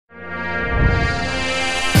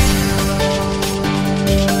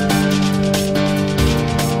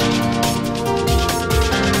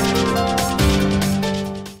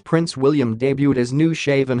Prince William debuted his new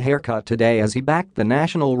shaven haircut today as he backed the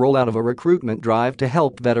national rollout of a recruitment drive to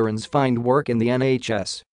help veterans find work in the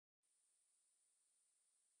NHS.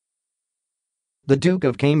 The Duke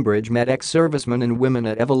of Cambridge met ex-servicemen and women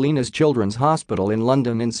at Evelina's Children's Hospital in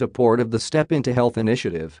London in support of the Step Into Health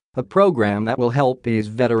initiative, a program that will help ease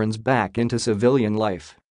veterans back into civilian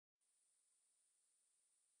life.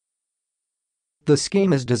 The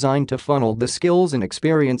scheme is designed to funnel the skills and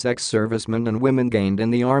experience ex-servicemen and women gained in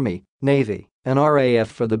the Army, Navy, and RAF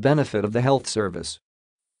for the benefit of the health service.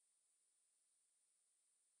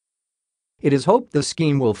 It is hoped the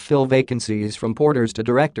scheme will fill vacancies from porters to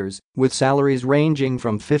directors, with salaries ranging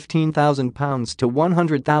from £15,000 to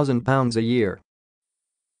 £100,000 a year.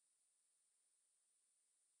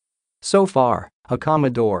 So far, a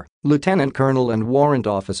Commodore, Lieutenant Colonel and Warrant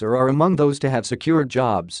Officer are among those to have secured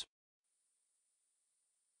jobs.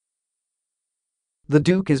 The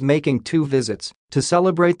Duke is making 2 visits to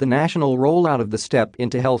celebrate the national rollout of the Step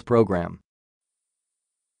Into Health program.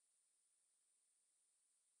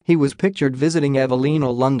 He was pictured visiting Evelina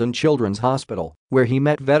London Children's Hospital, where he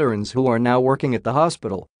met veterans who are now working at the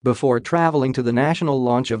hospital, before travelling to the national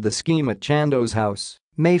launch of the scheme at Chandos House,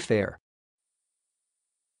 Mayfair.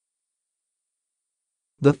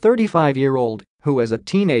 The 35-year-old, who as a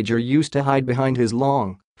teenager used to hide behind his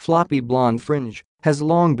long, floppy blonde fringe, has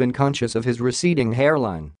long been conscious of his receding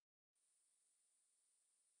hairline.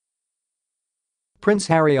 Prince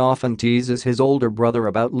Harry often teases his older brother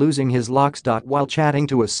about losing his locks. While chatting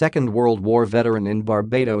to a Second World War veteran in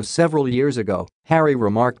Barbados several years ago, Harry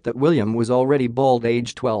remarked that William was already bald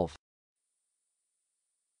age 12.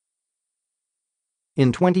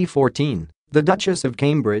 In 2014, the Duchess of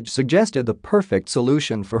Cambridge suggested the perfect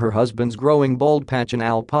solution for her husband's growing bald patch: an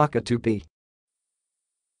alpaca toupee.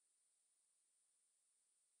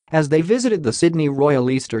 As they visited the Sydney Royal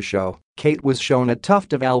Easter Show, Kate was shown a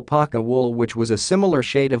tuft of alpaca wool which was a similar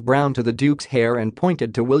shade of brown to the Duke's hair and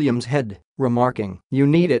pointed to William's head, remarking, "You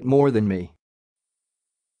need it more than me."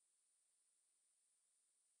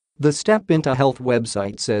 The Step Into Health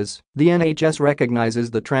website says the NHS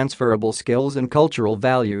recognizes the transferable skills and cultural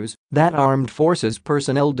values that armed forces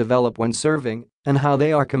personnel develop when serving and how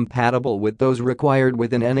they are compatible with those required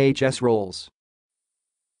within NHS roles.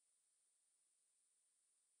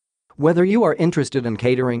 Whether you are interested in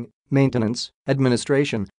catering, maintenance,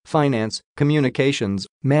 administration, finance, communications,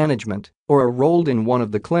 management, or are enrolled in one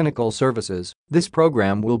of the clinical services, this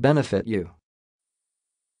program will benefit you.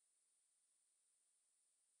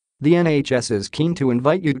 The NHS is keen to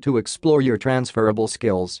invite you to explore your transferable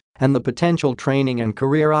skills and the potential training and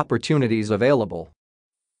career opportunities available.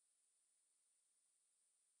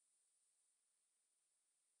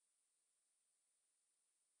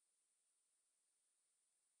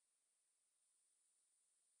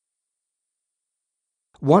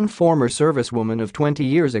 One former servicewoman of 20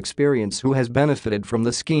 years' experience who has benefited from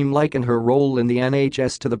the scheme likened her role in the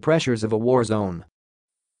NHS to the pressures of a war zone.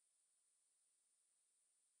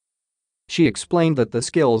 She explained that the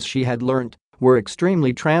skills she had learnt were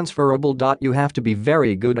extremely transferable. You have to be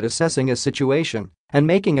very good at assessing a situation and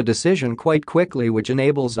making a decision quite quickly, which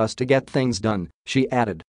enables us to get things done, she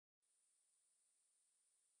added.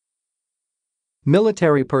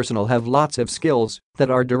 Military personnel have lots of skills that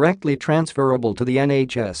are directly transferable to the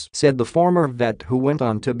NHS, said the former vet, who went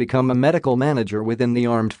on to become a medical manager within the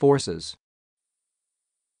armed forces.